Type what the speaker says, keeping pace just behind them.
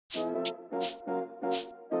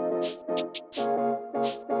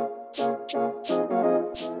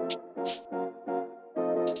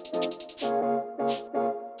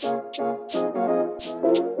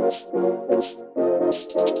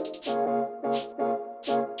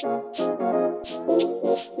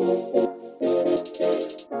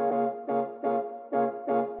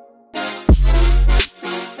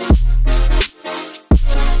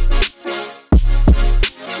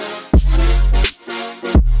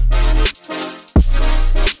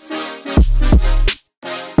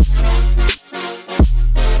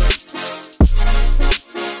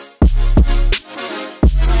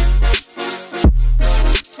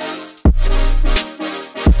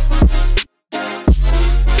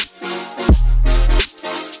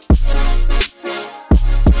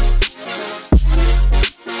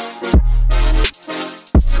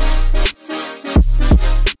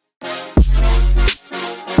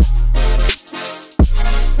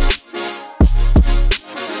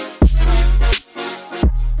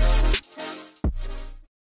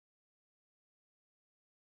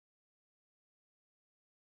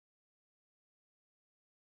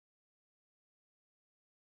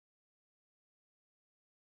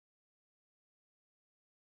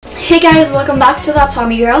Hey guys, welcome back to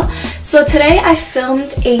ThatTommyGirl. So today I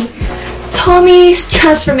filmed a Tommy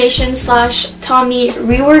transformation / Tommy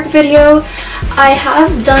rework video. I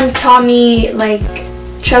have done Tommy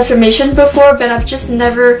transformation before, but I've just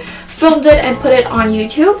never filmed it and put it on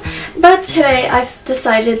YouTube. But today I've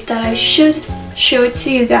decided that I should show it to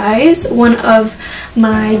you guys, one of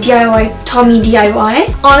my Tommy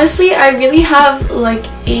DIY. Honestly, I really have a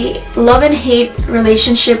love and hate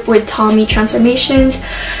relationship with Tommy transformations,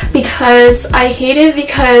 because I hate it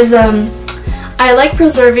because I like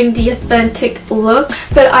preserving the authentic look,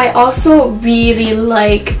 but I also really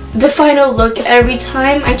like the final look every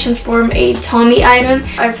time I transform a Tommy item.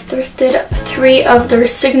 I've thrifted 3 of their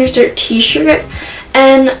signature t-shirt,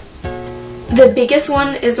 and the biggest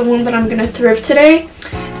one is the one that I'm gonna thrift today.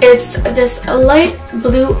 It's this light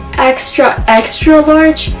blue extra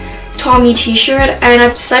large Tommy t-shirt, and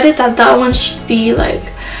I've decided that that one should be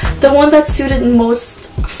the one that suited most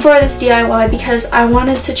for this DIY, because I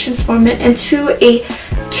wanted to transform it into a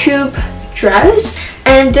tube dress.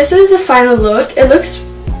 And this is the final look. It looks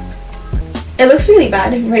really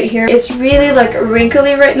bad right here. It's really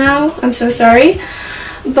wrinkly right now. I'm so sorry,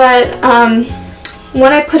 but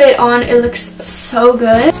when I put it on, it looks so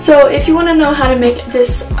good. So if you want to know how to make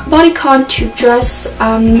this BODYCON tube dress,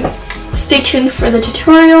 stay tuned for the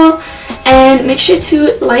tutorial, and make sure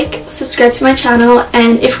to subscribe to my channel,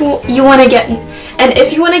 and if you want to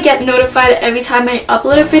get notified every time I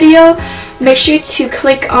upload a video, make sure to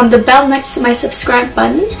click on the bell next to my subscribe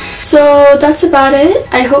button. So that's about it.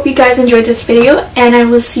 I hope you guys enjoyed this video, and I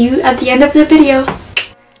will see you at the end of the video.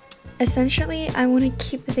 Essentially, I want to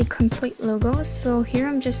keep the complete logo, so here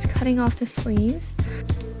I'm just cutting off the sleeves.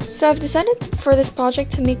 So I've decided for this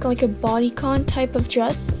project to make a BODYCON type of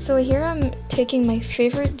dress. So here I'm taking my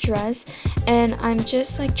favorite dress, and I'm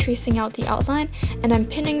just tracing out the outline, and I'm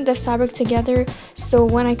pinning the fabric together so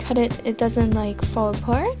when I cut it, it doesn't fall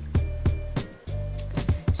apart.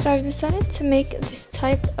 So I've decided to make this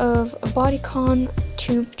type of BODYCON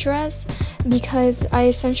tube dress because I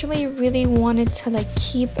essentially really wanted to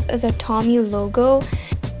keep the Tommy logo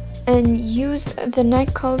and use the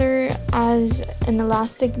neck color as an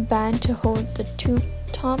elastic band to hold the tube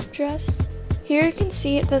top dress. Here you can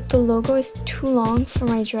see that the logo is too long for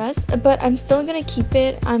my dress, but I'm still gonna keep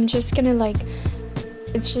it. I'm just gonna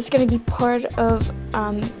it's just gonna be part of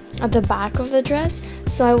the back of the dress,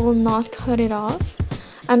 so I will not cut it off.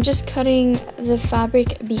 I'm just cutting the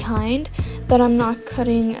fabric behind, but I'm not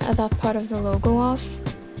cutting that part of the logo off.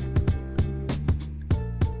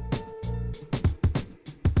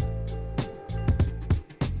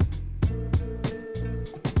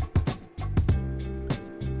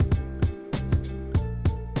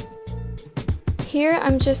 Here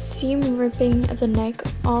I'm just seam ripping the neck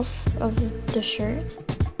off of the shirt.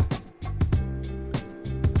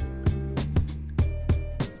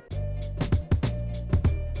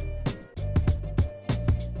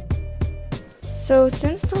 So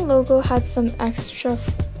since the logo had some extra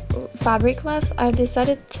fabric left, I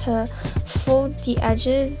decided to fold the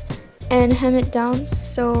edges and hem it down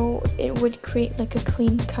so it would create a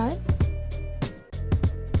clean cut.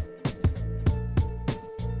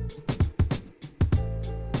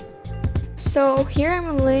 So here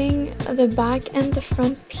I'm laying the back and the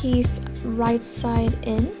front piece right side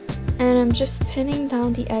in, and I'm just pinning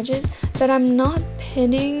down the edges, but I'm not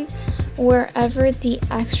pinning wherever the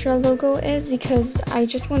extra logo is because I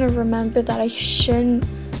just want to remember that I shouldn't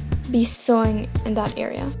be sewing in that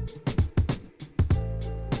area.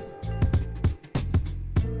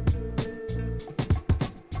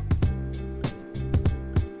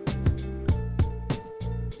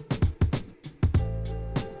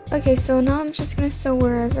 Okay, so now I'm just gonna sew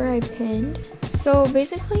wherever I pinned. So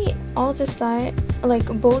basically all the like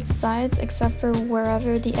both sides except for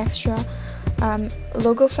wherever the extra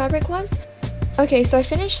logo fabric was. Okay, so I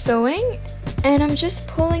finished sewing and I'm just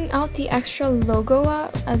pulling out the extra logo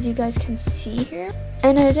out, as you guys can see here.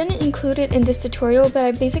 And I didn't include it in this tutorial, but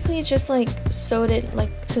I basically just like sewed it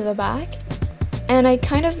like to the back. And I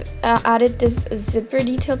kind of added this zipper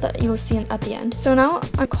detail that you'll see at the end. So now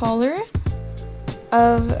a collar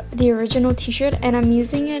of the original t-shirt, and I'm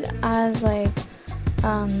using it as like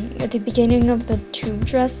at the beginning of the tube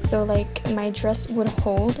dress, so like my dress would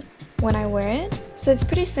hold when I wear it. So it's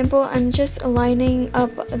pretty simple. I'm just lining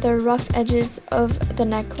up the rough edges of the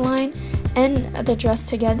neckline and the dress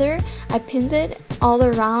together. I pinned it all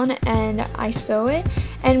around and I sew it,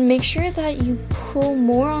 and make sure that you pull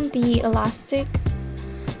more on the elastic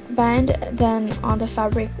band than on the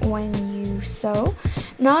fabric when you sew.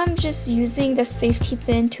 Now I'm just using the safety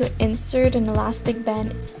pin to insert an elastic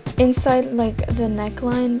band inside like the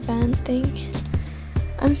neckline band thing.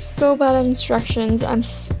 I'm so bad at instructions. I'm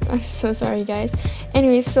so sorry, guys.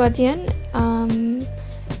 Anyways, so at the end,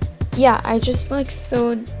 yeah, I just like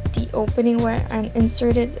sewed the opening where I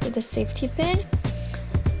inserted the safety pin.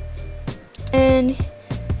 And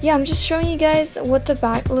yeah, I'm just showing you guys what the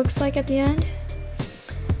back looks like at the end.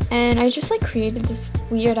 And I just like created this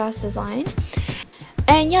weird ass design.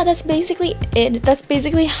 And yeah, that's basically it. That's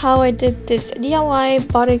basically how I did this DIY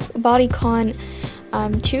BODYCON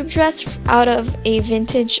tube dress out of a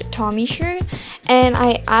vintage Tommy shirt, and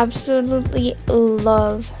I absolutely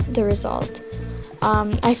love the result.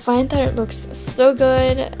 I find that it looks so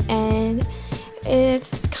good, and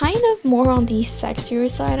it's kind of more on the sexier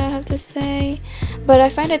side, I have to say, but I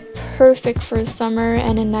find it perfect for summer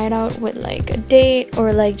and a night out with like a date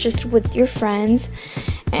or like just with your friends.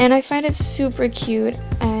 And I find it super cute,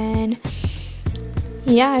 and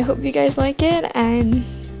yeah, I hope you guys like it, and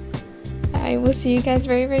I will see you guys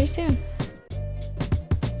very, very soon.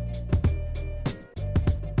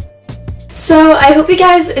 So I hope you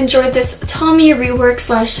guys enjoyed this Tommy rework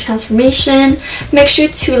 / transformation. Make sure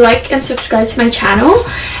to like and subscribe to my channel,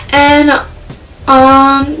 and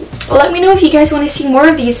let me know if you guys want to see more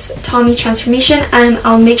of these Tommy transformation, and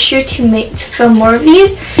I'll make sure to film more of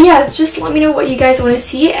these. Yeah, just let me know what you guys want to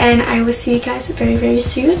see, and I will see you guys very, very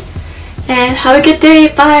soon. And have a good day.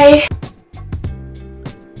 Bye.